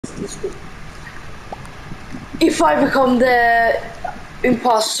Let's go. If I become the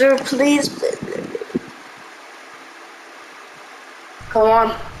imposter, please. Come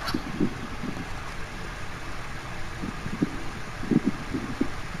on.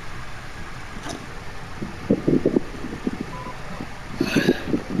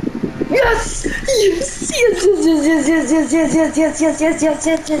 Yes! Yes! Yes! Yes! Yes! Yes! Yes! Yes! Yes! Yes! Yes! Yes!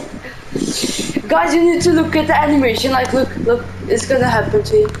 Yes! Yes! Guys, you need to look at the animation. Like, look, it's gonna happen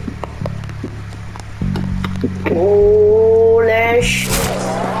to you. Holy shit!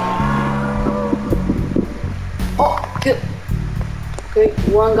 Oh, kill. Okay,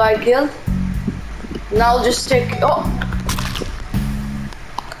 one guy killed. Now just take. Oh!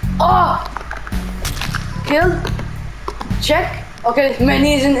 Oh! Killed. Check. Okay,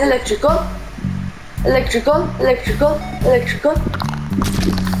 many is in electrical. Electrical.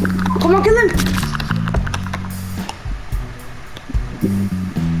 Come on, kill him.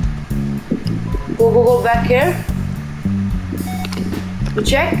 Go back here. We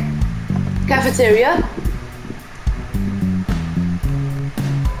check. Cafeteria.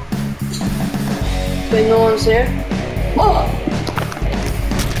 Okay, no one's here. Oh!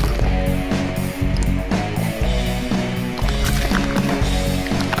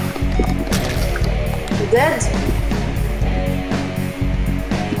 Dead.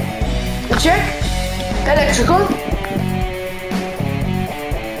 Check. Electrical.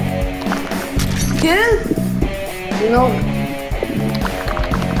 Kill. No.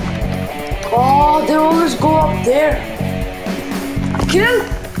 Oh, they always go up there. Kill.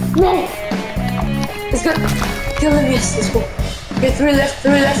 No. Let's go. Kill him. Yes, let's go. Okay, 3 left.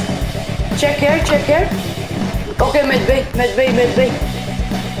 Check here. Okay, med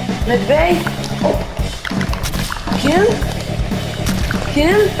bay. Oh.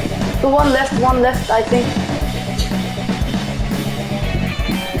 Kill. The one left, I think.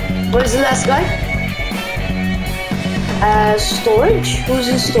 Where's the last guy? Storage? Who's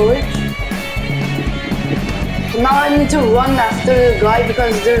in storage? Now I need to run after the guy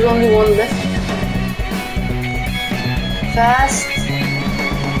because there's only one left. Fast.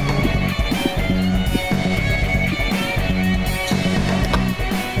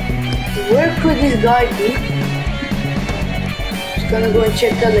 Where could this guy be? Gonna go and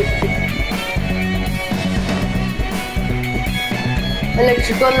check the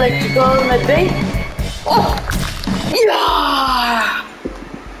electrical medbay. Oh! Yeah!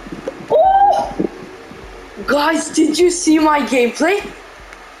 Oh! Guys, did you see my gameplay?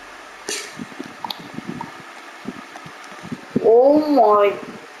 Oh my.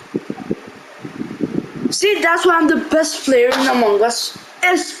 See, that's why I'm the best player in Among Us,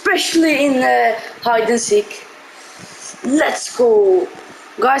 especially in hide and seek. Let's go.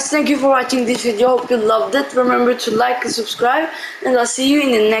 Guys, thank you for watching this video. Hope you loved it. Remember to like and subscribe, and I'll see you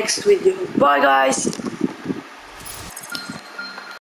in the next video. Bye guys.